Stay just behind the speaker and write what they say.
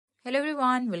Hello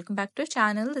everyone, welcome back to our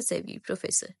channel, The Savvy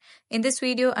Professor. In this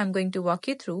video, I'm going to walk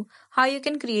you through how you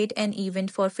can create an event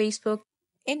for Facebook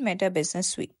in Meta Business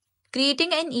Suite.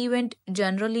 Creating an event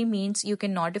generally means you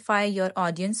can notify your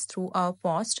audience through a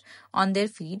post on their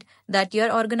feed that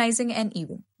you're organizing an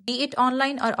event, be it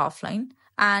online or offline,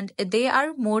 and they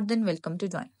are more than welcome to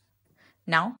join.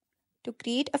 Now, to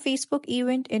create a Facebook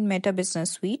event in Meta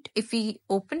Business Suite, if we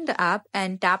open the app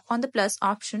and tap on the plus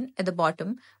option at the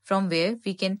bottom from where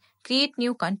we can create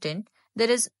new content, there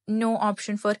is no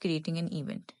option for creating an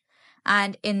event.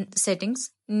 And in settings,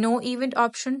 no event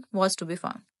option was to be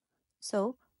found.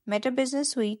 So, Meta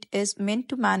Business Suite is meant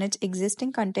to manage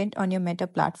existing content on your Meta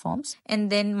platforms and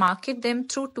then market them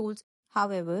through tools.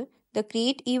 However, the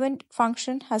create event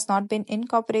function has not been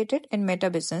incorporated in Meta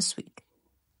Business Suite.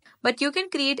 But you can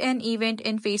create an event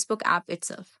in Facebook app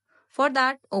itself. For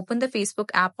that, open the Facebook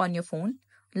app on your phone,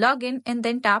 log in and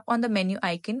then tap on the menu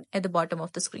icon at the bottom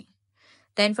of the screen.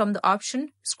 Then from the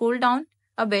option, scroll down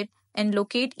a bit and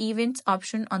locate events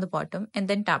option on the bottom and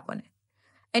then tap on it.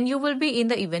 And you will be in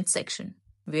the events section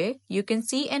where you can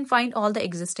see and find all the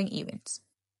existing events.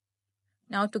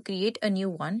 Now to create a new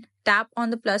one, tap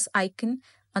on the plus icon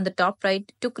on the top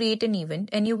right to create an event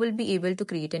and you will be able to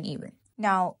create an event.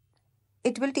 Now,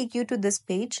 it will take you to this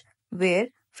page where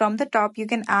from the top you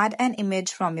can add an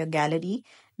image from your gallery.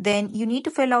 Then you need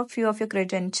to fill out few of your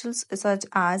credentials such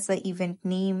as the event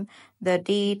name, the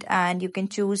date, and you can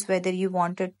choose whether you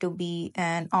want it to be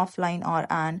an offline or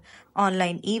an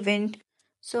online event.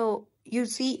 So you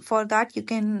see for that you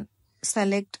can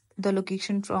select the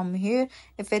location from here.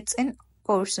 If it's in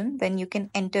person, then you can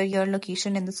enter your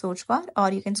location in the search bar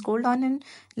or you can scroll down and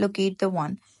locate the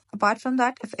one. Apart from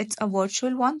that, if it's a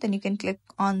virtual one, then you can click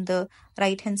on the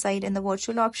right hand side in the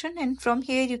virtual option. And from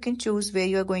here, you can choose where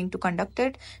you are going to conduct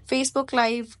it, Facebook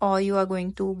Live, or you are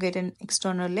going to get an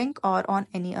external link or on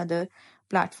any other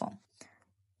platform.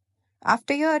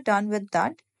 After you are done with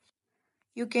that,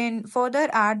 you can further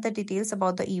add the details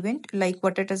about the event, like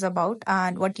what it is about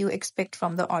and what you expect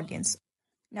from the audience.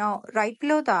 Now, right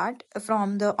below that,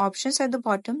 from the options at the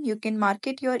bottom, you can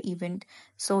market your event.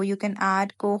 So you can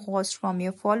add co-host from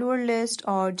your follower list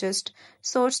or just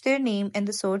search their name in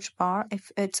the search bar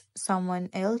if it's someone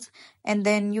else. And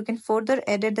then you can further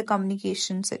edit the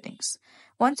communication settings.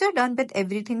 Once you're done with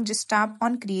everything, just tap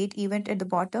on create event at the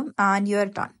bottom and you're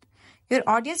done. Your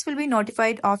audience will be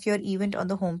notified of your event on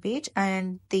the homepage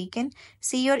and they can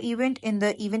see your event in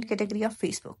the event category of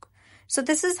Facebook. So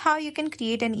this is how you can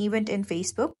create an event in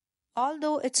Facebook,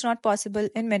 although it's not possible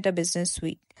in Meta Business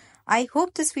Suite. I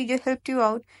hope this video helped you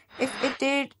out. If it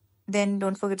did, then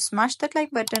don't forget to smash that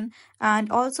like button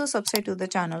and also subscribe to the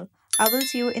channel. I will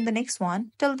see you in the next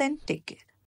one. Till then, take care.